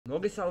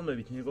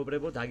მოგესალმებით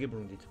მეგობრებო,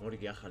 დაგიბრუნდით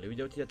მორიგი ახალი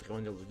ვიდეოთი და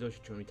დღევანდელ ვიდეოში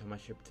ჩვენ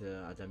ვითამაშებთ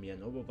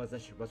ადამიანობობას და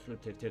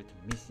შევასრულებთ ერთ-ერთ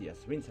მისიას.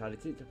 ვინც არ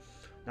იცით,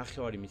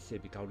 ნახევარი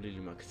მისიები გავლილი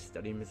მაქვს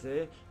სტრიმზე,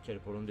 ჯერ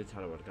ბოლომდეც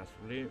არ ვარ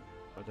გასული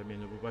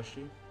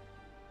ადამიანობობაში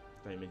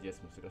და იმედიას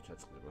მუსიკა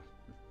ჩაწყდება.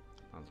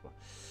 ანსვა.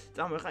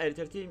 წამო ახლა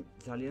ერთ-ერთი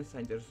ძალიან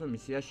საინტერესო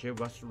მისია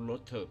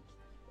შევასრულოთ.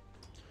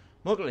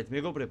 მოკლედ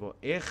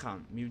მეგობრებო, ეხა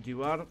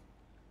მივდივარ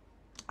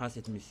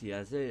ასეთ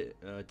მისიაზე,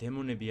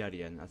 დემონები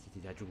არიან, ასეთი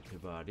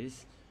დაჯგუფება არის.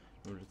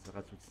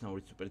 რაღაც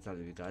უცნაური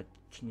სუპერძალები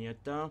გააჩნიათ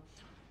და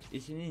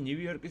ისინი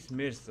ნიუ-იორკის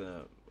მერს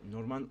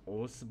ნორმან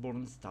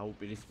ოსბორნს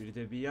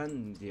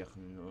დაუპირისპირდებიან. დიახ,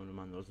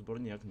 ნორმან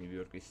ოსბორნი აქ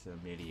ნიუ-იორკის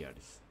მერი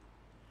არის.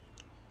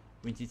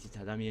 ვინც იცით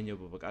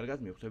ადამიანებობა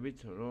კარგად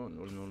მივხვდებით, რომ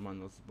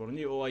ნორმან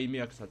ოსბორნი, აი მე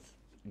აქაც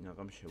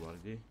ნაღამ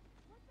შევარდი.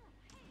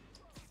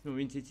 ნუ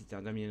ვინც იცით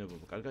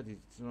ადამიანებობა კარგად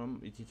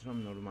იცით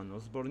რომ ნორმან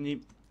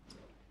ოსბორნი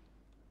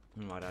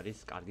არ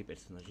არის კარგი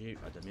პერსონაჟი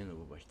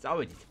ადამიანობობაში.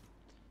 წავედით.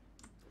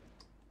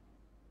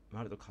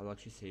 მარტო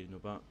ქალაქში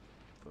სეირნობა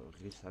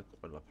ღირს აქ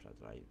ყველაფრად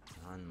რა,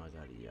 ძალიან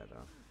მაგარია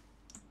რა.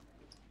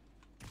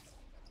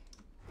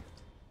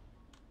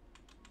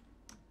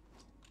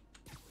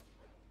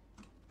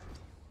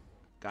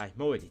 კაი,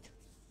 მოვედით.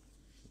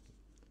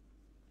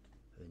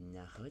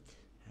 ნახოთ,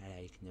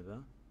 რა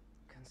იქნება?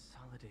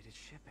 Consolidated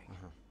shipping.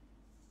 A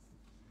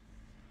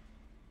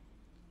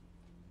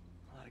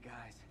lot of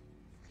guys.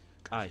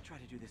 კაი. Try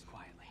to do this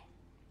quietly,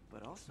 but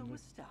also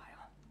with style.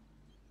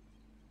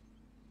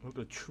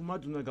 მოკლედ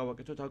ჩუმად უნდა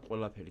გავაკეთოთ აქ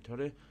ყველაფერი,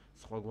 თორე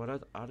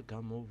სხვაგვარად არ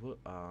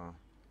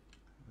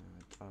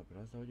ტაბ,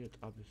 რა ზავდია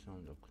ტაბის რა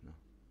უნდა ვქნა?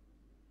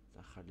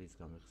 ახალის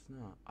გამეხსნა?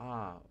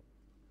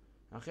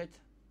 ნახეთ.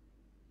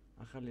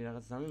 ახალი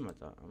რაღაც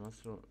დამემატა, ამას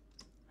რომ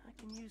I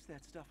can use that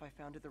stuff I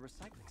found at the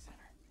recycling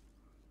center.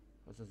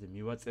 ასაზე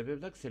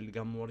მივაწებებ და ქსელი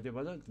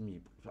გამოვარდება და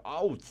მიიპყრ.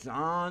 აუ,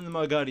 ძალიან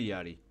მაგარი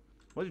არის.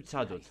 მოდი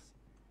ვცადოთ.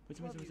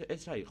 მოდი,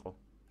 ეს რა იყო?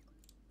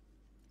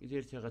 კიდე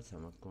ერთი რაღაცა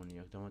მაქვს გონი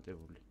აქ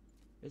დამატებული.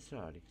 ეს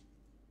რა არის?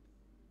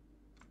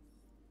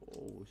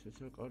 ეს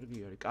რა კარგი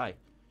არის. კაი,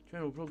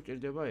 ჩვენ უფრო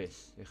გვჭირდება ეს,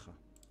 ეხა.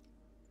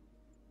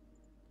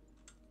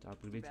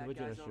 დააბრუნდება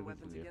ჯერ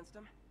შეგვიძლია.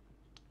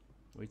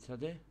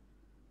 მოიცადე?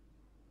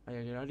 აი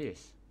ეგ არის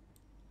ეს.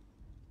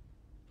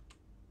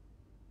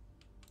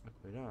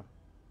 აკვე რა?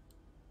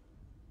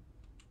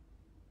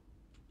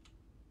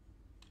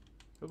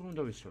 როგორ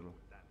უნდა ვისროლო?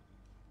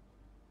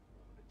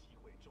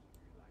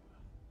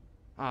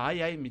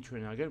 აი,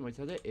 მიჩვენა აგერ,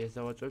 მოიცადე, ეს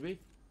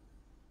დავაწვევი.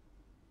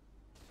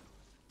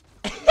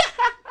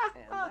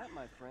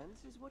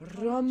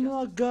 რა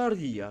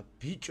მაგარია,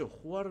 ბიჭო,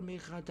 ხო არ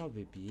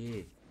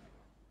მეღადავები?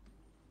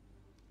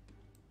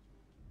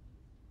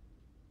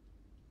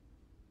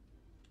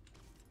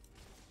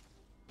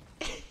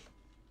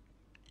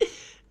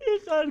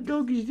 ეხა არ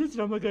გავგიჟდეთ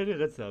რა მაგარი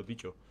რაღაცაა,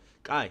 ბიჭო.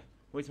 კაი,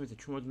 მოიცადე,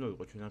 ჩუმად უნდა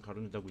ვიყო ჩვენ აქ არ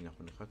უნდა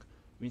დაგვინახონ ეხა.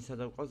 ვინ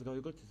სადავ ყავს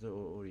გავიგოთ,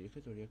 ორი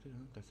ეხეთ,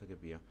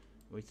 გასაგებია.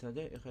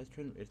 მოიცადე, ეხა ეს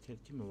ჩვენ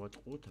ერთ-ერთი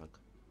მოვატყუოთ აქ.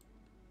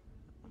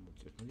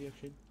 ამოწევთ, მოდი აქ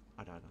შენ.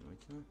 არა,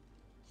 მოიცა.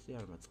 ისე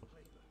არ მაწყობ.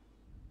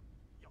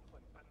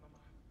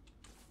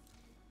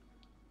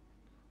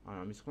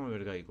 მის ხმა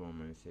ვერ გაიგო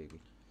ამან ესე იგი.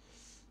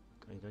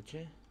 კაი,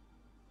 გაჩე.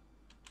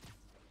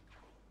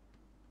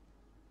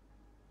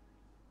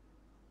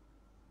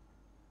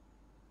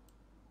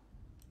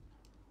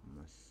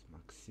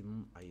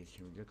 მაქსიმუმ აი ეს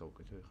შემიძლია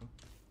გავუკეთო ეხა.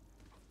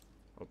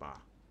 ოპა.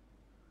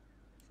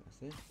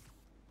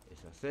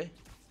 ეს ასე.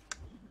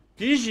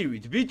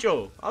 გიჟივით, ბიჭო,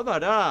 აბა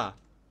რა.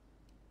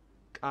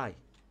 კაი.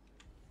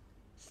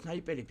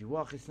 სნაიპერები,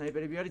 ვახ, ეს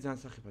სნაიპერები არის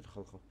ძალიან სახიფათო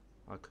ხალხო.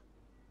 აქ.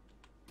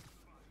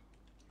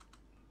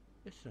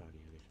 ეს რა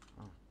არის ეგ?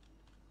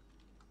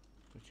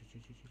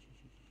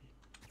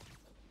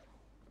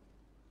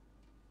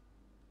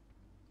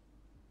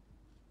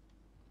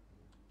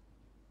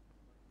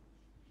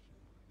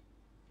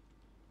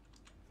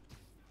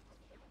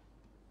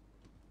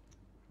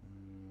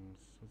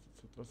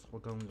 ცოტა სხვა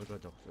გამონდა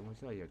გადახსნა,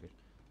 მოიცა აი აგერ.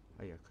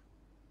 აი აქ.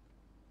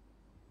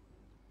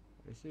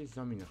 ესე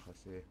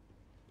ზამინახასე.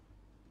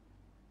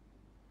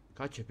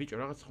 გაჩე ბიჭო,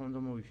 რაღაც სხვა უნდა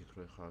მოვიფიქრო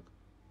ეხა აქ.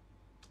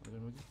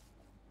 აგერ მოდი.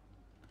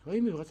 აი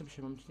მე რაღაცა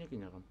შემომჩნია კი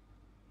ნაღამ.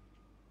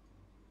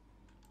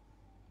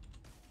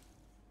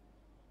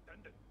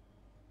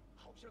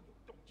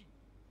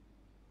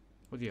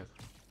 მოდი აქ.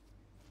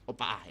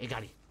 ოპა, ეგ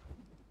არის.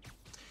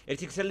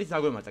 ერთი ქსელი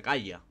დაგვემატა,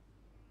 კაია.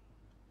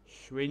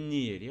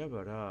 შვენიერი,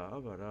 აბა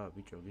რა,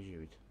 ბიჭო,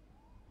 გიჟივით.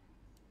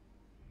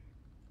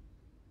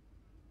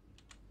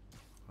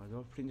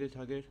 გადავფრინდეთ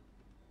აგერ.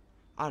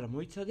 არა,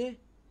 მოიცადე?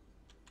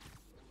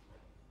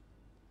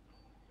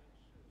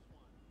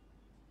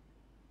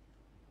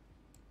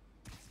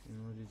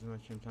 მოდი ძმა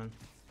ჩემთან.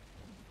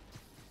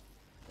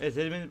 ეს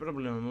ელემენტი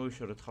პრობლემა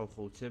მოვიშოროთ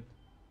ხალხო უცებ.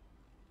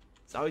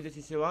 წავიდეთ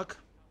ისევ აქ.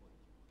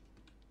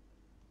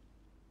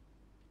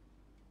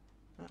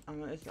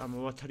 ეს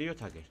ამოვათარიოთ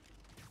აგერ.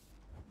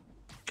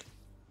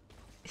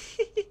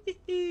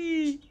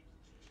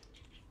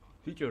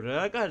 ბიჭო,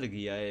 რა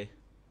კარგია ე.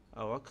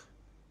 აუ აქ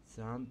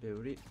ძალიან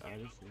ბევრი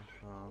არის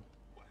ხა.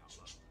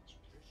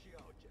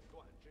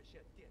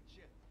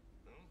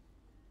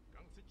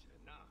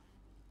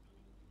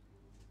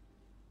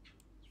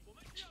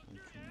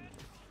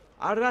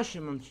 არა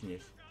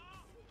შემომჩნიეს.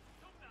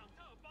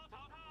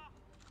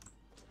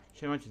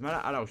 შემომჩნიეს,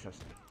 მაგრამ არ აუშავს.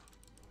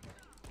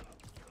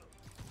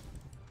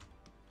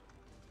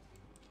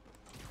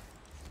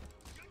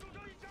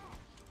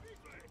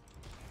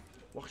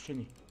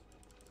 ვახშენი.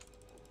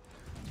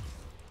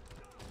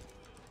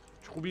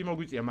 ჭუბი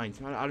მოგვიწია მაინც,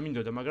 მაგრამ არ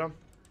მინდოდა, მაგრამ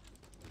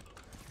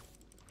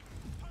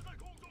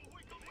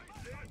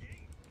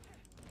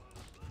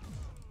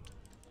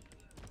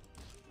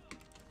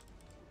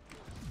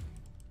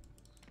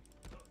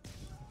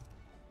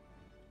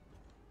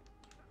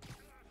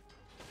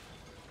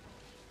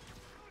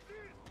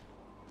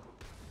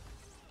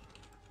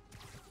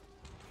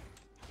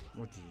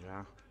მოდი რა.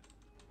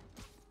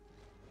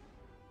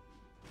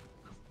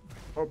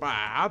 ოპა,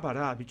 აბა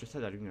რა, ბიჭო,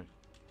 სად არის ვინ არის?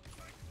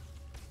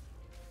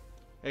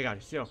 ეგ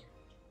არის, всё.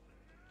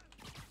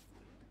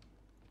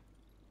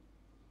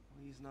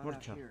 He's not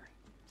out here.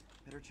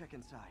 Better check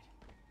inside.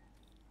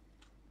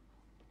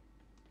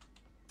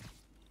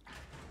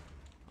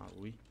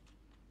 აუი.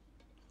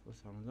 ხო,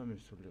 სამოდა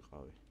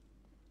მივსულიყავი.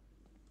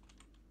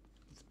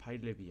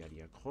 ფაილები არის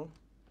აქ, ხო?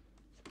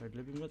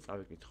 ფაილები უნდა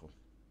წავიკითხო.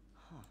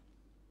 Huh.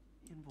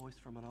 Invoice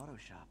from an auto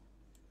shop.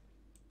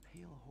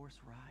 Pale horse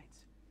rides.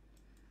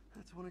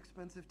 That's one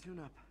expensive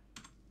tune-up.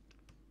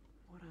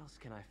 What else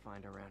can I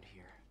find around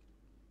here?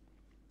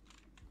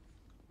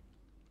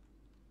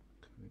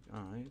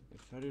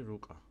 ეს არის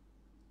რუკა.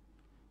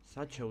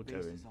 სად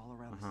შეუტევენ?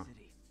 აჰა.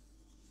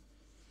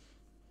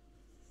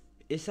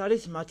 ეს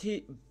არის მათი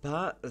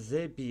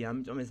ბაზები,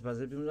 ამიტომ ეს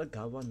ბაზები უნდა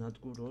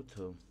გავანადგუროთ.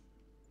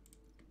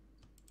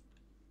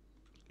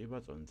 კი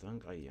ბატონო, ძალიან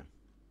კაია.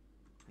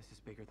 This is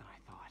bigger than I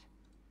thought.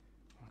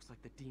 Looks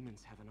like the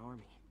demons have an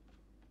army.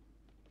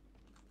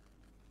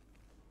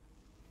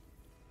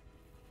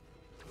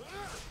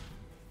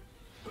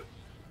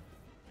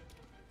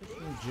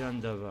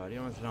 ჯანდაბარი,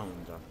 ამას რა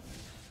უნდა?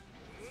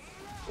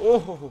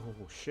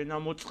 ოჰოჰოჰო, შენ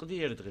ამოწყდი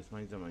ერთ დღეს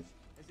მაინც და მაინც.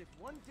 As if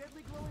one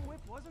deadly glowing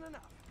whip wasn't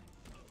enough.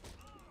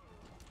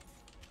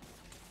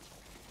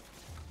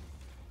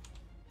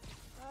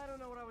 I don't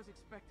know what I was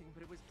expecting,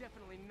 but it was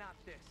definitely not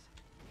this.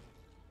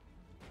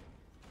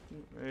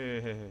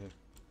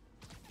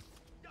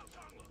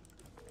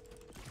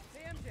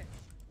 Hey MJ,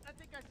 I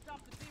think I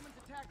stopped the demon's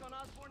attack on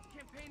Osborne's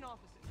campaign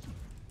offices.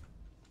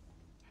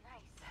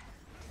 Nice.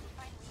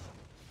 Finally.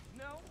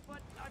 No,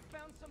 but I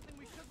found something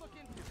we should look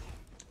into.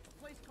 A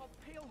place called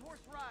Pale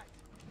Horse Rides.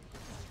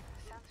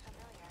 Sounds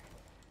familiar.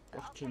 Oh,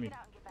 I'll check Jimmy. it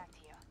out and get back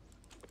to you.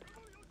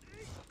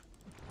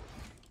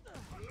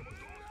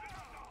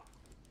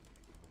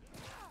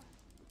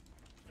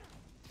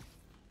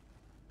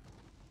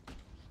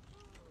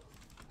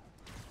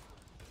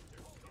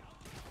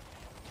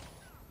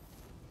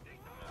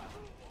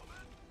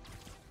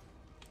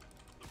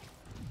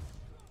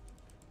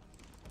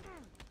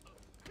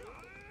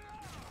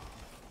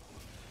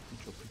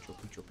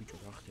 Picho,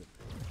 ახლა.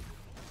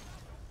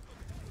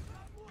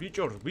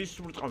 Picho, ვის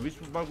ურტყავ, ვის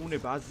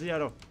უბაგუნება, აზრი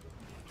არა.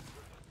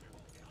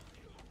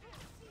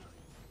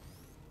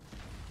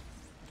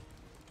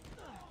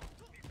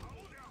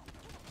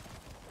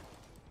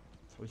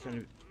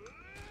 სოისანი.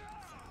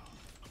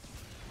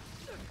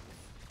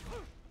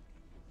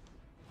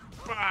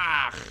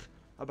 Ბახ!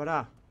 აბა რა?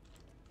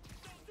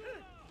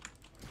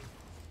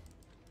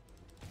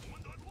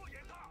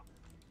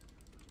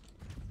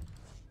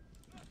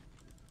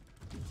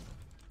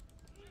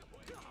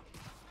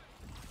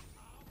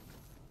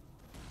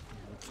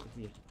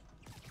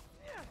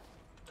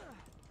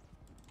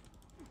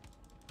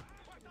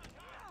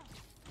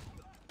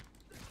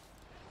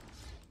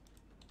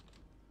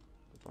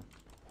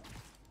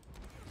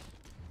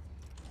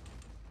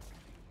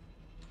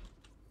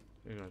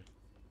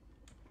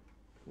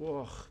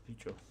 Whoa,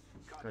 bicho.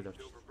 Cadê?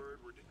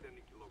 We're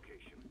descending to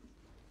location.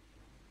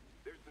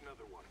 There's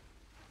another one.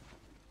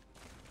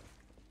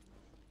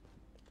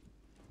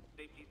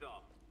 Safety's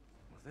off.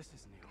 Well, this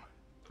is new.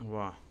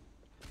 Wow.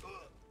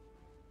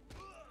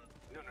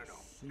 No.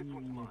 This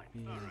one's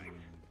mine.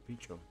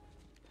 Bicho.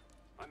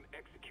 I'm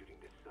executing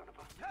this son of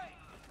a... Hey!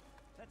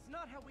 That's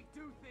not how we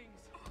do things.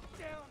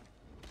 Down.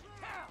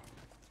 Down.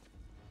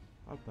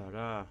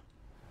 Apara.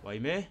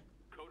 Vaime?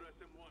 Code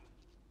SM1.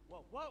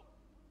 Whoa.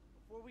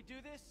 Before we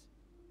do this,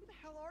 who the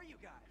hell are you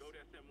guys? Code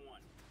SM1.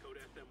 Code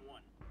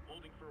SM1.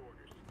 Holding for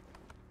orders.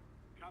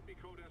 Copy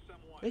code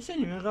SM1.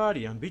 ესენი ვეღარ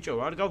არიან, ბიჭო,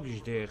 არ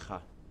გავგიჟდე ხა.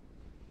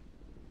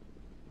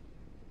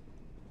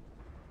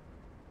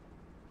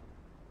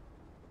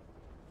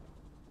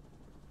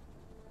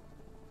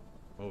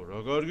 რა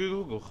კარგი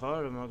გოგო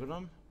ხარ,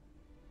 მაგრამ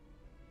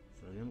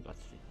ძალიან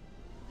მკაცრი.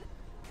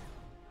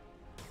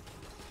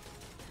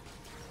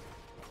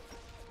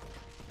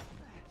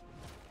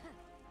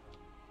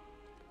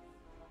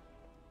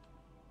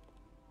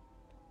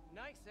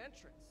 Nice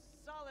entrance.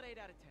 Solid 8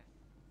 out of 10.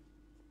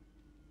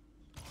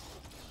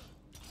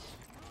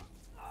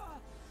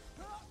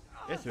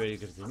 ეს ვერი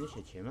გრძინი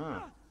შეჩემა?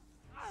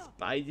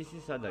 სპაიდისი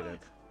სადა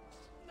გაქვს?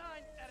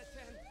 9 out of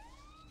 10.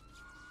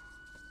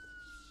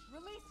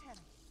 Release him.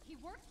 He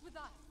works with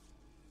us.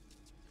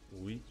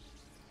 Ui.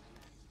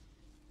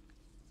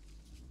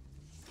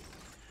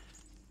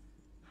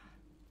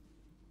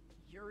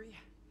 Yuri,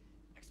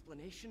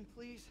 explanation,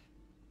 please?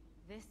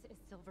 This is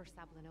Silver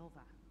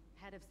Sablinova,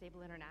 head of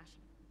Sable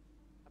International,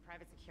 a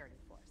private security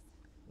force.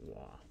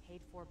 Wow.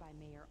 Paid for by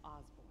Mayor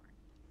Osborne.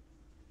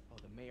 Oh,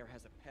 the mayor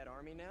has a pet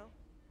army now?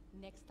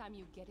 Next time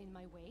you get in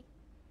my way,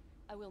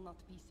 I will not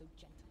be so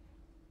gentle.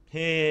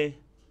 Hey.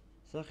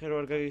 Სახერო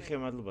არ გაგიხია,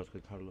 მადლობა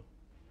თქვენ, კარლო.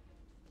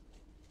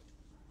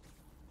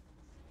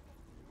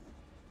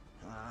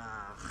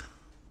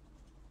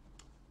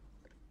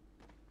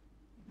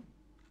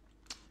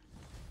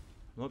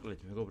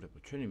 მოკლედ, მეგობრებო,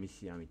 ჩვენი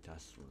მისია ამით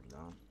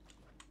დასრულდა.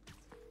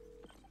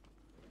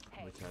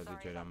 Hey, Sorry sorry about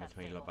about that my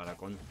Sable laptop.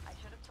 thing. I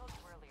should have told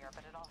you earlier,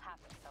 but it all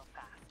happened so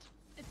fast.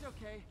 It's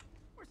okay.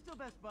 We're still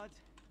best buds.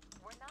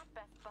 We're not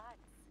best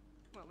buds.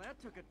 Well, that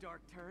took a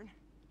dark turn.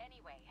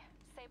 Anyway,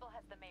 Sable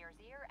has the mayor's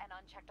ear and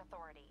unchecked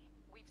authority.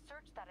 We've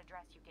searched that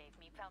address you gave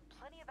me, found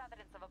plenty of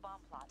evidence of a bomb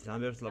plot.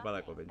 Zambiers Nothing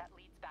lapalakoben. that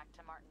leads back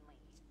to Martin Lee.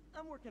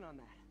 I'm working on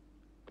that.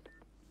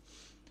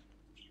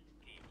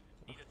 Teams,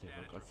 need a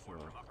status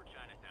report from Upper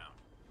Chinatown.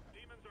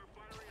 Demons are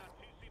firing on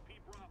TCP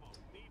Bravo.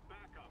 Need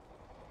backup.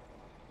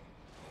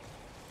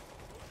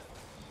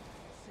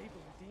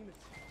 Sable demons.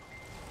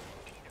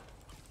 Peter,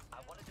 I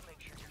wanted to make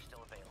sure you're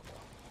still available.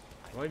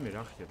 ვაიმე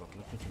რა ხდება,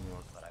 ხუთი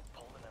მოაქვს. But I've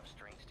pulled enough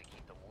strings to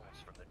keep the wolves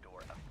from the door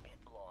a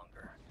bit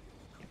longer.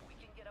 If we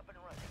can get up and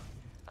running,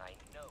 I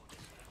know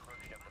this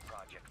version of the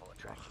project will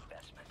attract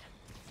investment.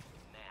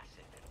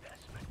 Massive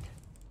investment.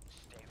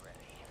 Stay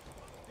ready.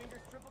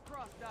 Fingers triple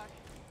crossed, Doc.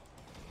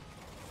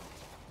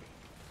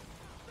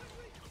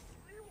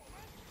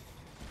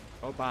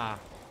 ოპა.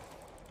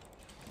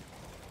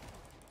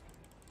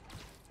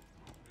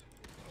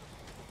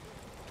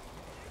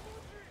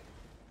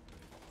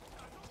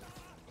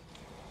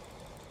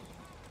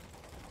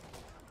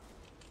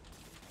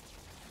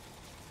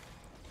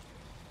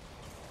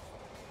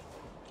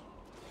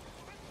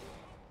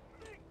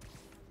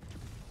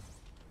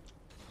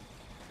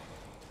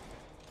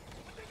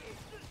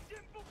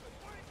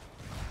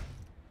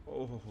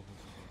 ოჰო.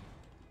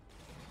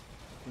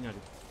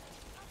 ფინალი.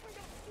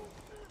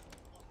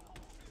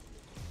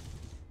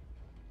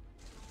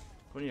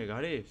 კონია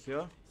გარი, всё?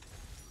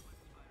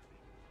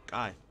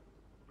 კაი.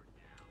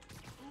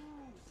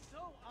 Ooh,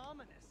 so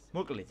ominous.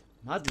 მოკლედ,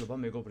 მადლობა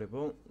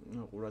მეგობრებო,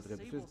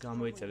 ყურადღებისთვის,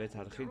 გამოიწერეთ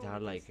არხი და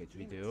ლაიქეთ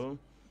ვიდეო.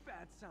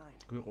 Bad sign.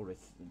 გვიყურეთ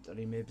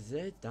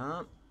სტრიმებზე და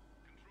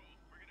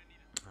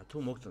თუ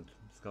მოგწონთ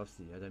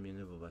მსგავსი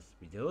ადამიანებობას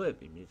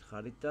ვიდეოები,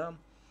 მითხარით და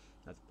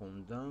რაც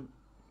თქონდა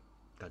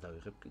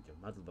გადავიღებ კიდევ.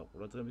 მადლობა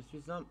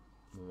ყურადღებისთვის და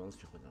მომავალ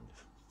შეხვედრამდე.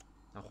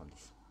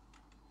 ნახვამდის.